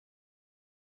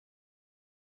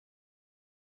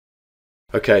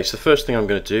Okay, so the first thing I'm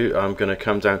going to do, I'm going to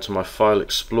come down to my File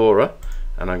Explorer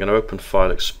and I'm going to open File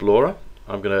Explorer.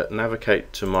 I'm going to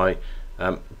navigate to my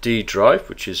D drive,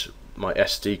 which is my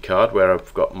SD card where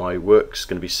I've got my works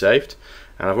going to be saved,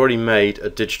 and I've already made a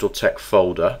Digital Tech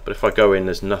folder, but if I go in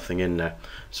there's nothing in there.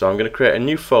 So I'm going to create a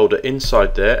new folder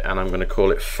inside there and I'm going to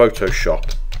call it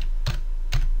Photoshop,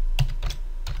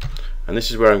 and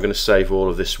this is where I'm going to save all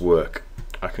of this work.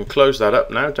 I can close that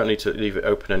up now, don't need to leave it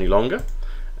open any longer,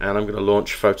 and I'm going to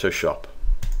launch Photoshop.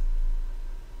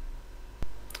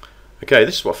 Okay,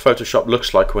 this is what Photoshop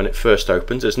looks like when it first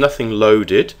opens. There's nothing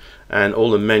loaded and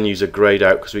all the menus are greyed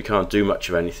out because we can't do much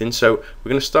of anything. So we're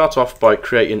going to start off by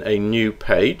creating a new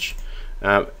page.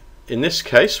 In this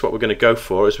case, what we're going to go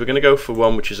for is we're going to go for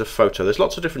one which is a photo. There's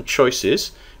lots of different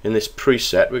choices in this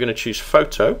preset. We're going to choose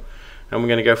photo and we're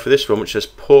going to go for this one which says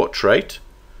portrait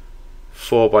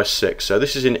 4:6. So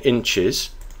this is in inches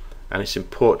and it's in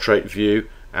portrait view,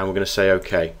 and we're going to say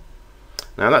OK.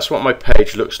 Now that's what my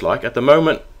page looks like at the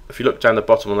moment. If you look down the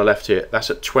bottom on the left here, that's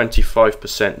at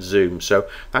 25% zoom, so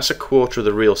that's a quarter of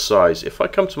the real size. If I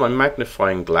come to my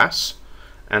magnifying glass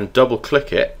and double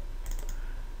click it,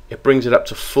 it brings it up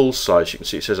to full size. You can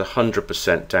see it says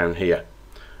 100% down here.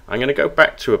 I'm going to go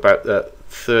back to about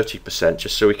 30%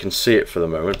 just so we can see it for the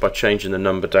moment by changing the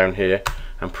number down here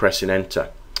and pressing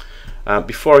enter.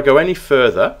 Before I go any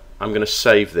further, I'm going to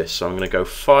save this. So I'm going to go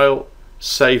File,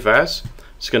 Save As.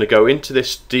 It's going to go into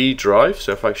this D drive.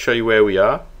 So if I show you where we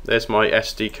are, there's my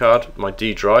SD card, my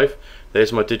D drive,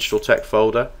 there's my Digital Tech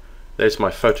folder, there's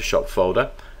my Photoshop folder,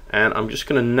 and I'm just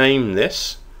going to name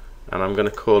this, and I'm going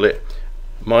to call it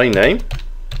my name,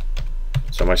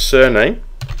 so my surname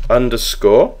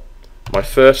underscore my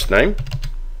first name,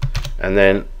 and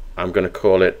then I'm going to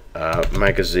call it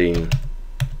magazine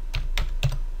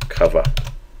cover.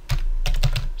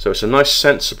 So it's a nice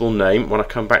sensible name. When I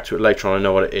come back to it later on I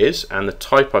know what it is, and the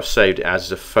type I've saved it as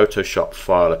is a Photoshop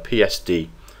file, a PSD.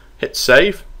 Hit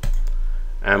save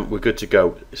and we're good to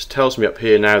go. It tells me up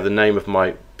here now the name of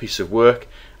my piece of work,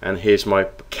 and here's my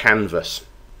canvas.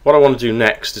 What I want to do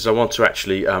next is I want to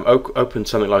actually open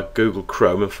something like Google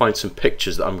Chrome and find some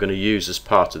pictures that I'm going to use as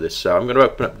part of this. So I'm going to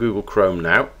open up Google Chrome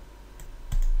now.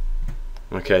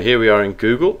 Okay, here we are in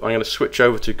Google. I'm going to switch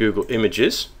over to Google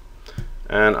Images.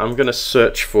 And I'm going to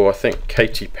search for, I think,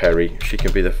 Katy Perry. She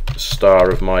can be the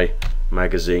star of my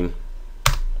magazine.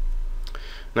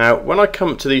 Now, when I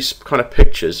come to these kind of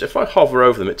pictures, if I hover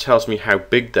over them, it tells me how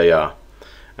big they are.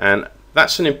 And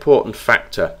that's an important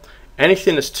factor.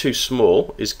 Anything that's too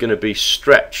small is going to be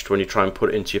stretched when you try and put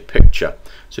it into your picture.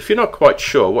 So if you're not quite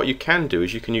sure, what you can do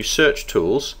is you can use search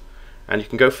tools and you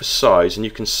can go for size, and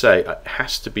you can say it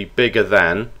has to be bigger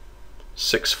than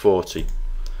 640.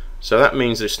 So that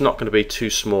means that it's not going to be too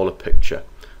small a picture.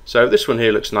 So this one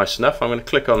here looks nice enough. I'm going to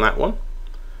click on that one.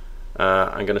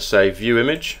 I'm going to say View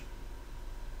Image.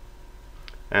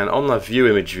 And on the View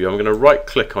Image view, I'm going to right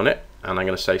click on it and I'm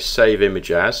going to say Save Image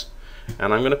As.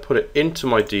 And I'm going to put it into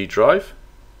my D drive,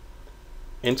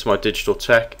 into my Digital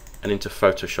Tech, and into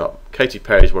Photoshop. Katy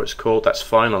Perry is what it's called. That's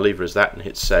fine. I'll leave her as that and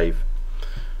hit Save.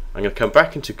 I'm going to come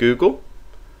back into Google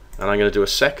and I'm going to do a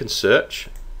second search.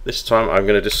 This time I'm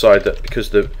going to decide that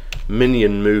because the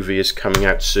Minion movie is coming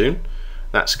out soon,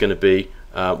 that's going to be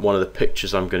one of the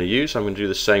pictures I'm going to use. I'm going to do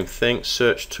the same thing,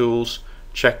 search tools,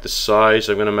 check the size.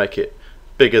 I'm going to make it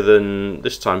bigger than,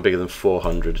 this time bigger than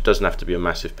 400. It doesn't have to be a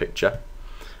massive picture.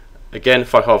 Again,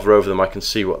 if I hover over them I can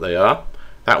see what they are.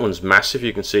 That one's massive.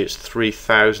 You can see it's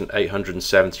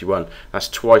 3,871. That's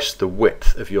twice the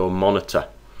width of your monitor.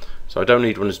 So I don't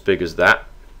need one as big as that.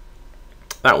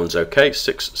 That one's okay,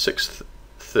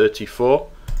 634.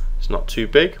 It's not too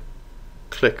big.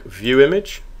 Click View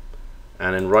Image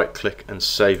and then right click and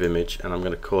Save Image, and I'm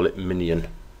going to call it Minion.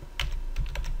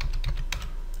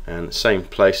 And the same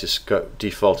place is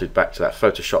defaulted back to that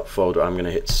Photoshop folder. I'm going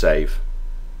to hit Save.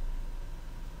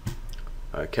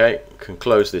 Okay, can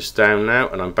close this down now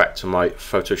and I'm back to my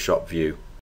Photoshop view.